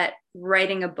know that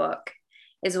writing a book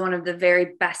is one of the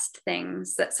very best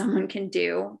things that someone can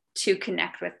do to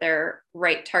connect with their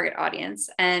right target audience.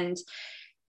 And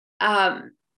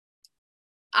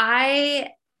I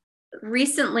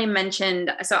recently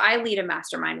mentioned, so I lead a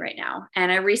mastermind right now,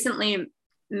 and I recently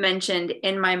mentioned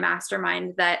in my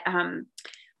mastermind that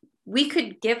we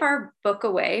could give our book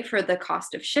away for the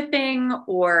cost of shipping,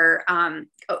 or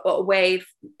away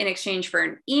in exchange for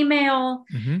an email.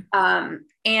 Mm-hmm.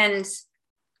 And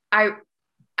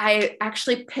I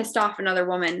actually pissed off another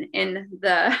woman in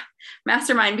the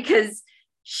mastermind because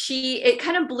it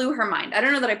kind of blew her mind. I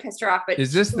don't know that I pissed her off, but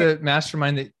is this the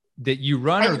mastermind that you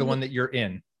run, or the one that you're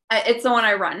in? It's the one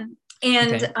I run.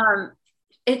 And okay.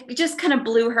 It just kind of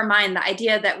blew her mind, the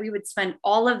idea that we would spend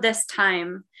all of this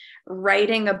time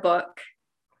writing a book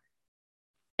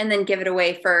and then give it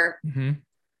away for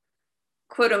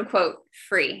quote unquote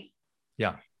free.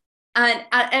 Yeah. And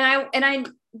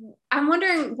I'm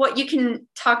wondering what you can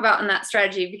talk about in that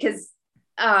strategy, because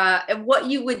what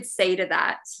you would say to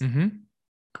that. Mm-hmm.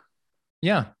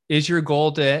 Yeah. Is your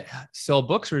goal to sell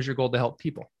books, or is your goal to help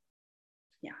people?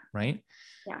 Yeah. Right.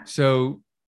 Yeah. So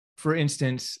for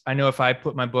instance, I know if I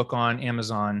put my book on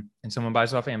Amazon and someone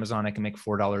buys it off Amazon, I can make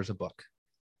 $4 a book.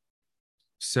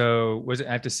 So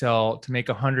I have to make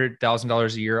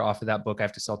 $100,000 a year off of that book. I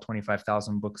have to sell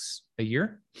 25,000 books a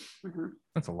year. Mm-hmm.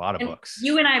 That's a lot of books.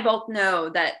 You and I both know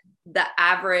that the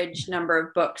average number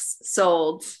of books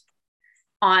sold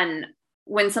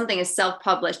when something is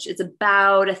self-published, it's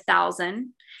about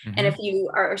 1,000. Mm-hmm. And if you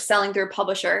are selling through a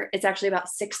publisher, it's actually about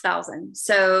 6,000.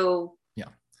 So yeah,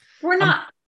 we're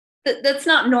not, that's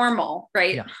not normal,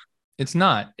 right? Yeah, it's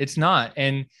not.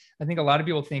 And I think a lot of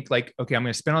people think like, okay, I'm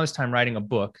going to spend all this time writing a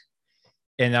book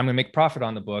and I'm going to make profit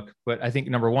on the book. But I think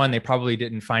number one, they probably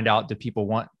didn't find out that people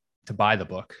want to buy the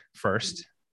book first.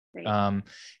 Right.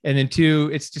 And then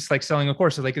two, it's just like selling a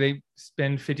course. So like they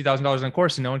spend $50,000 on a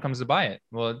course and no one comes to buy it.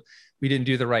 Well, we didn't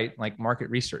do the right like market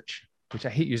research, which I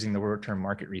hate using the term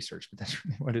market research, but that's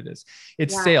really what it is.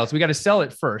 It's sales. We got to sell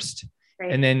it first.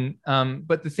 Right. And then,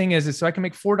 but the thing is so I can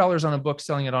make $4 on a book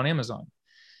selling it on Amazon.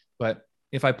 But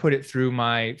if I put it through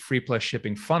my free plus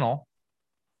shipping funnel,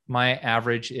 my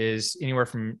average is anywhere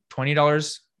from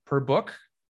 $20 per book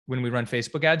when we run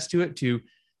Facebook ads to it, to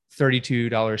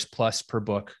 $32 plus per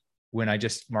book when I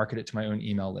just market it to my own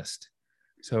email list.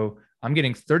 So I'm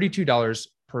getting $32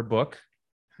 per book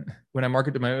when I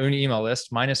market to my own email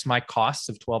list, minus my costs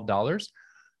of $12.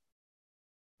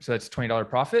 So that's $20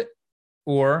 profit,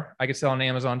 or I could sell on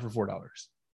Amazon for $4.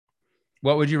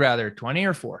 What would you rather, 20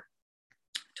 or 4?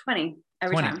 20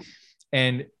 every 20. time.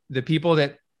 And the people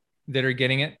that are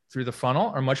getting it through the funnel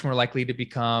are much more likely to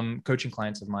become coaching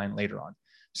clients of mine later on.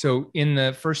 So in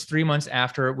the first 3 months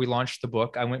after we launched the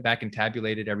book, I went back and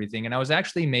tabulated everything. And I was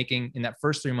actually making, in that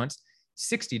first 3 months,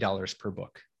 $60 per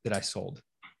book that I sold.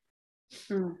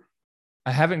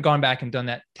 I haven't gone back and done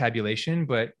that tabulation,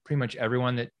 but pretty much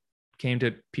everyone that came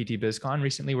to PT BizCon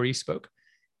recently where you spoke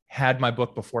had my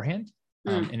book beforehand.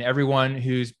 And everyone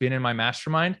who's been in my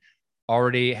mastermind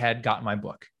already had gotten my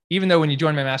book. Even though when you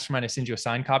join my mastermind, I send you a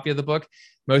signed copy of the book.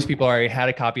 Most people already had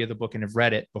a copy of the book and have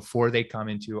read it before they come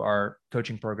into our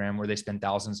coaching program, where they spend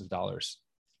thousands of dollars,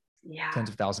 tens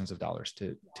of thousands of dollars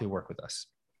to work with us.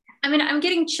 I mean, I'm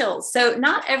getting chills. So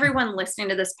not everyone listening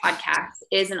to this podcast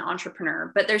is an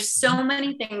entrepreneur, but there's so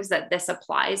many things that this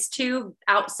applies to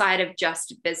outside of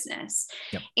just business.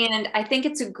 Yep. And I think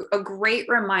it's a great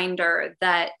reminder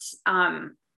that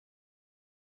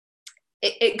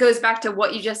it goes back to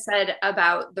what you just said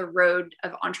about the road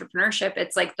of entrepreneurship.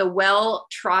 It's like the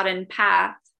well-trodden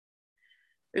path.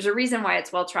 There's a reason why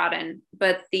it's well-trodden,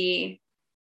 but the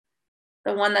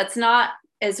one that's not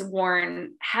as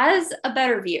worn has a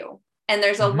better view. And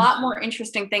there's a lot more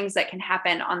interesting things that can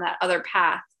happen on that other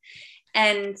path.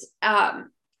 And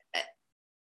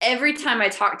every time I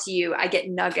talk to you, I get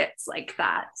nuggets like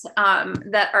that,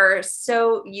 that are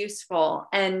so useful.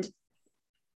 And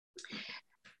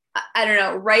I don't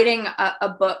know, writing a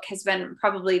book has been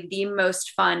probably the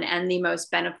most fun and the most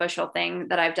beneficial thing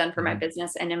that I've done for my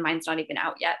business. And mine's not even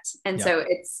out yet. And so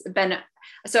it's been,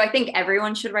 so I think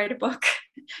everyone should write a book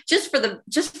just for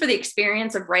the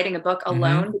experience of writing a book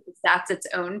alone, because that's its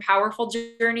own powerful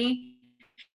journey.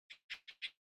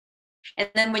 And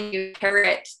then when you pair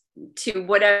it to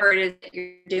whatever it is that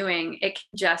you're doing, it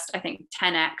can just, I think,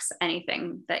 10x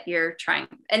anything that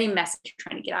any message you're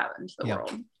trying to get out into the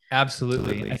world.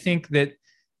 Absolutely. I think that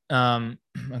a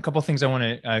couple of things I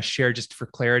want to share just for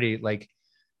clarity, like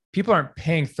people aren't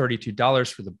paying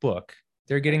 $32 for the book.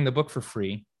 They're getting the book for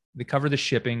free. They cover the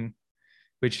shipping,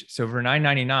 so for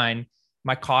 $9.99,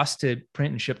 my cost to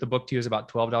print and ship the book to you is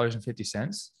about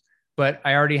 $12.50. But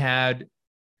I already had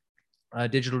a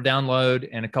digital download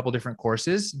and a couple different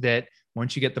courses that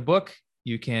once you get the book,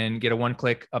 you can get a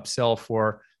one-click upsell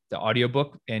for the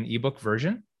audiobook and ebook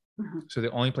version. So the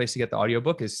only place to get the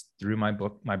audiobook is through my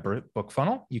book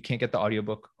funnel. You can't get the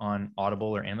audiobook on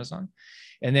Audible or Amazon.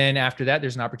 And then after that,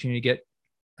 there's an opportunity to get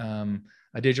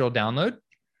a digital download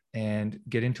and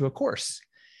get into a course.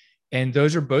 And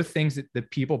those are both things that the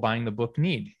people buying the book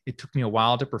need. It took me a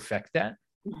while to perfect that.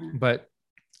 But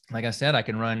like I said, I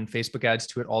can run Facebook ads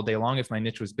to it all day long if my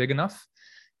niche was big enough.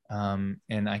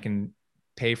 And I can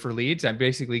pay for leads. I'm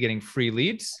basically getting free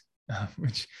leads,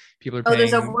 which people are paying.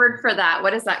 There's a word for that.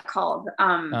 What is that called?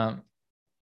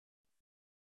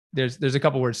 There's a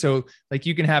couple words. So like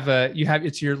you can have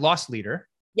it's your loss leader,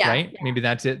 right? Yeah. Maybe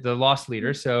that's it. The loss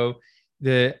leader. So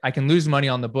I can lose money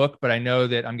on the book, but I know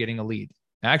that I'm getting a lead.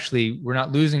 Actually, we're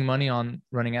not losing money on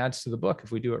running ads to the book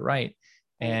if we do it right.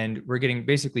 And we're getting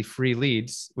basically free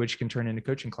leads, which can turn into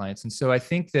coaching clients. And so I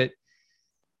think that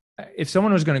if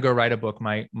someone was going to go write a book,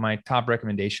 my top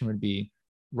recommendation would be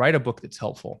write a book that's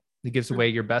helpful. That gives away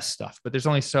your best stuff, but there's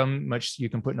only so much you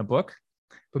can put in a book.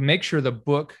 But make sure the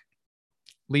book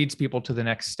leads people to the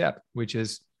next step, which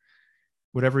is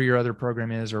whatever your other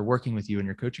program is, or working with you in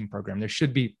your coaching program. There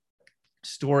should be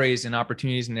stories and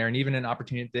opportunities in there, and even an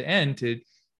opportunity at the end to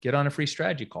get on a free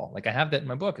strategy call. Like I have that in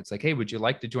my book. It's like, hey, would you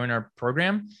like to join our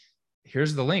program?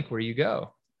 Here's the link where you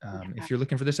go. If you're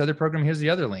looking for this other program, here's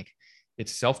the other link.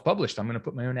 It's self-published. I'm going to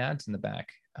put my own ads in the back.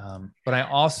 But I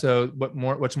also,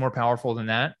 what's more powerful than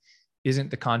that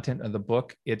isn't the content of the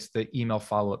book. It's the email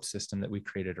follow-up system that we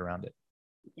created around it.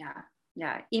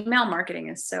 Yeah. Email marketing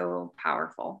is so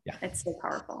powerful. Yeah. It's so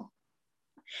powerful.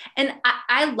 And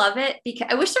I love it because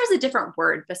I wish there was a different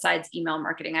word besides email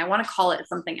marketing. I want to call it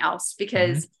something else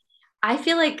because I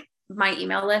feel like my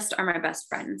email list are my best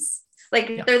friends.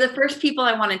 Like they're the first people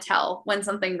I want to tell when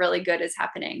something really good is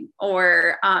happening,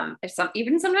 or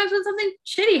even sometimes when something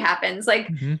shitty happens,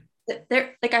 like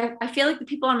they're like, I feel like the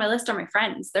people on my list are my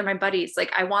friends. They're my buddies.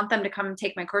 Like I want them to come and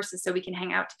take my courses so we can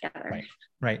hang out together.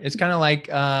 Right. It's kind of like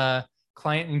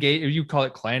client engage, or you call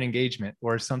it client engagement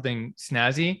or something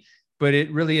snazzy, but it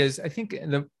really is. I think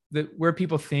the where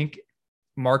people think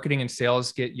marketing and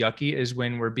sales get yucky is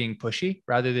when we're being pushy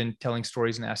rather than telling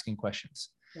stories and asking questions.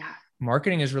 Yeah.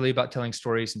 Marketing is really about telling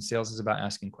stories, and sales is about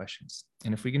asking questions.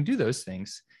 And if we can do those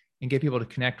things and get people to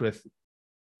connect with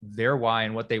their why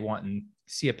and what they want and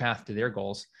see a path to their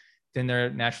goals, then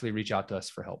they'll naturally reach out to us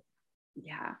for help.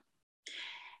 Yeah.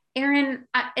 Erin,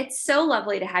 it's so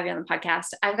lovely to have you on the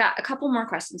podcast. I've got a couple more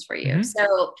questions for you. Mm-hmm.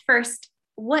 So first,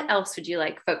 what else would you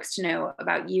like folks to know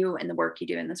about you and the work you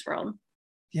do in this world?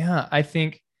 Yeah, I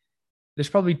think there's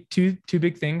probably two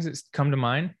big things that come to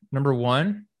mind. Number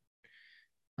one,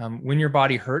 when your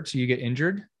body hurts or you get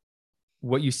injured,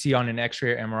 what you see on an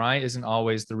X-ray or MRI isn't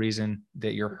always the reason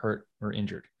that you're hurt or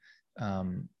injured.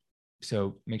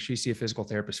 So make sure you see a physical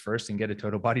therapist first and get a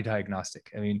total body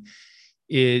diagnostic. I mean,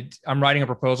 I'm writing a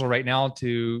proposal right now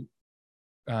to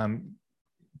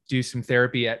do some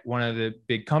therapy at one of the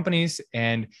big companies.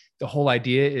 And the whole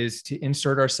idea is to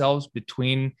insert ourselves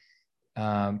between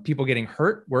people getting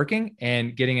hurt working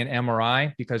and getting an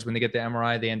MRI, because when they get the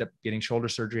MRI, they end up getting shoulder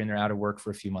surgery and they're out of work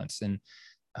for a few months. And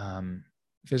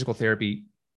physical therapy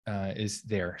is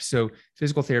there. So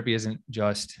physical therapy isn't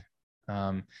just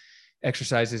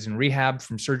exercises and rehab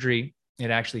from surgery.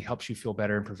 It actually helps you feel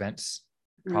better and prevents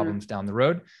problems down the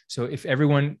road. So if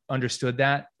everyone understood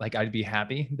that, like, I'd be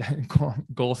happy. That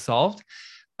goal solved.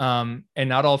 And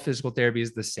not all physical therapy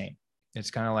is the same. It's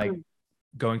kind of like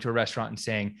going to a restaurant and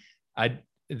saying,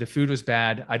 the food was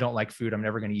bad. I don't like food. I'm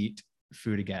never going to eat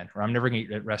food again, or I'm never going to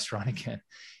eat at a restaurant again.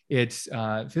 It's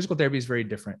physical therapy is very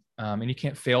different. And you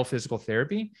can't fail physical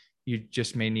therapy. You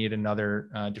just may need another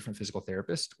different physical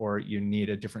therapist, or you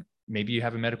need maybe you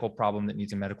have a medical problem that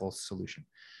needs a medical solution.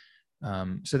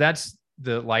 So that's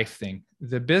the life thing.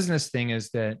 The business thing is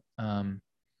that I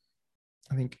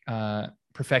think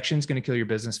perfection is going to kill your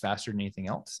business faster than anything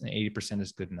else. And 80%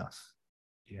 is good enough.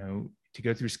 To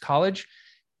go through college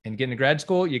and get into grad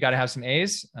school, you got to have some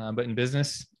A's. But in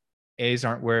business, A's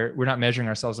aren't where we're not measuring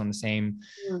ourselves on the same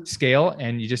scale,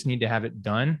 and you just need to have it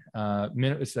done.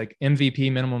 It's like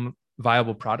MVP, minimum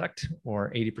viable product,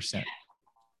 or 80%.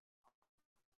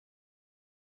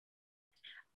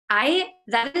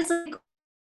 That is like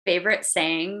favorite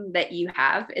saying that you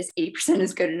have is 80%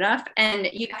 is good enough. And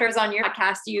after I was on your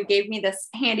podcast, you gave me this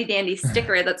handy dandy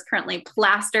sticker that's currently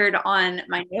plastered on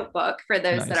my notebook for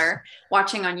those that are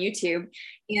watching on YouTube.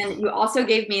 And you also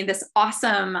gave me this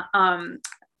awesome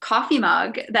coffee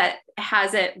mug that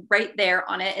has it right there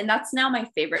on it. And that's now my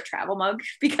favorite travel mug,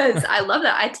 because I love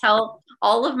that. I tell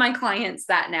all of my clients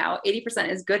that now 80%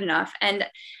 is good enough. And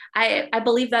I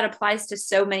believe that applies to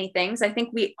so many things. I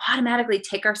think we automatically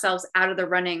take ourselves out of the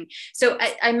running. So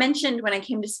I mentioned when I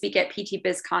came to speak at PT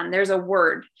BizCon, there's a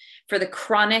word for the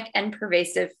chronic and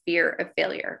pervasive fear of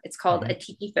failure. It's called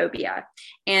atikiphobia.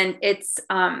 And it's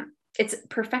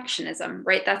perfectionism,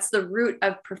 right? That's the root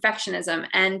of perfectionism.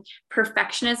 And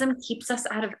perfectionism keeps us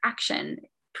out of action.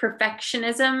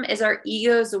 Perfectionism is our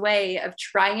ego's way of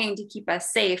trying to keep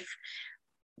us safe,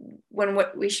 when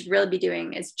what we should really be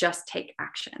doing is just take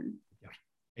action. Yeah,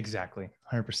 exactly.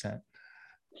 100%.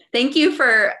 Thank you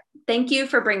for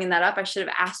bringing that up. I should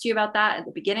have asked you about that at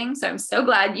the beginning. So I'm so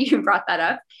glad you brought that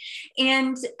up.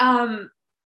 And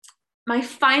my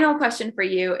final question for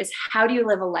you is, how do you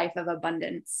live a life of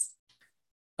abundance?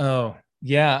 Oh,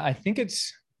 yeah. I think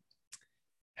it's,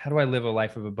 how do I live a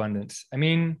life of abundance? I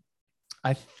mean,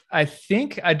 I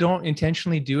think I don't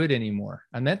intentionally do it anymore.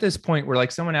 I'm at this point where,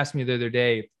 like, someone asked me the other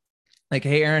day, like,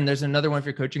 hey, Aaron, there's another one of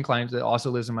your coaching clients that also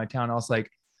lives in my town. I was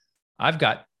like, I've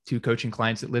got 2 coaching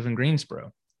clients that live in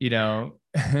Greensboro,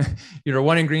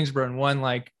 one in Greensboro and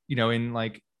one in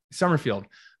like Summerfield.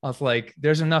 I was like,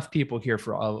 there's enough people here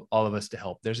for all of us to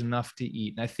help. There's enough to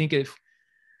eat. And I think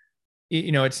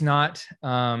it's not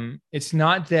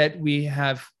that we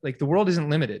have, like, the world isn't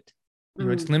limited.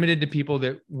 It's limited to people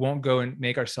that won't go and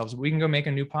make ourselves, but we can go make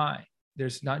a new pie.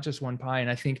 There's not just one pie.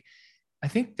 And I think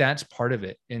that's part of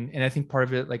it. And I think part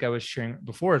of it, like I was sharing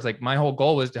before, is like, my whole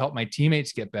goal was to help my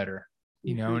teammates get better,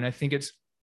 and I think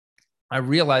I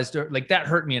realized, like, that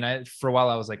hurt me. And for a while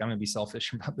I was like, I'm going to be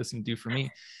selfish about this and do for me.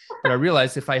 But I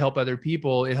realized if I help other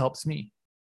people, it helps me,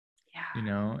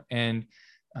 and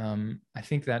I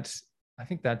think that's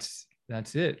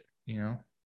it,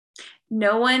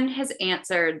 No one has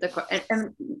answered the question.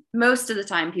 And most of the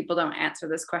time people don't answer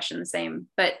this question the same,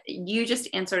 but you just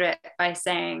answered it by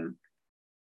saying,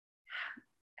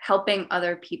 helping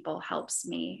other people helps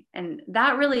me. And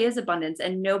that really is abundance.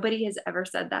 And nobody has ever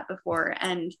said that before.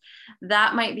 And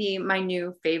that might be my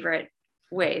new favorite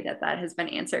way that has been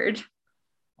answered.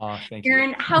 Thank you.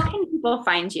 Aaron, how can people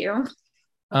find you?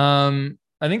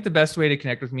 I think the best way to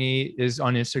connect with me is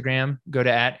on Instagram. Go to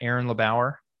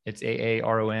 @AaronLeBauer. It's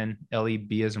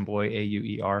AARONLEB as in boy,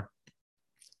 AUER.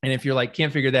 And if you're like,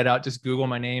 can't figure that out, just Google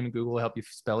my name and Google will help you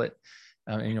spell it.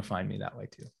 And you'll find me that way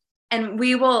too. And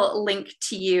we will link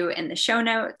to you in the show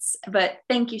notes. But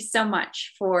thank you so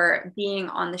much for being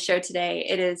on the show today.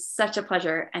 It is such a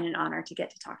pleasure and an honor to get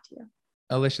to talk to you.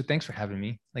 Alicia, thanks for having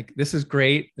me. Like, this is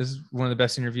great. This is one of the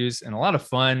best interviews and a lot of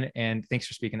fun. And thanks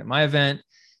for speaking at my event.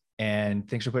 And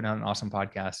thanks for putting out an awesome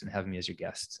podcast and having me as your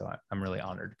guest. So I'm really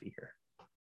honored to be here.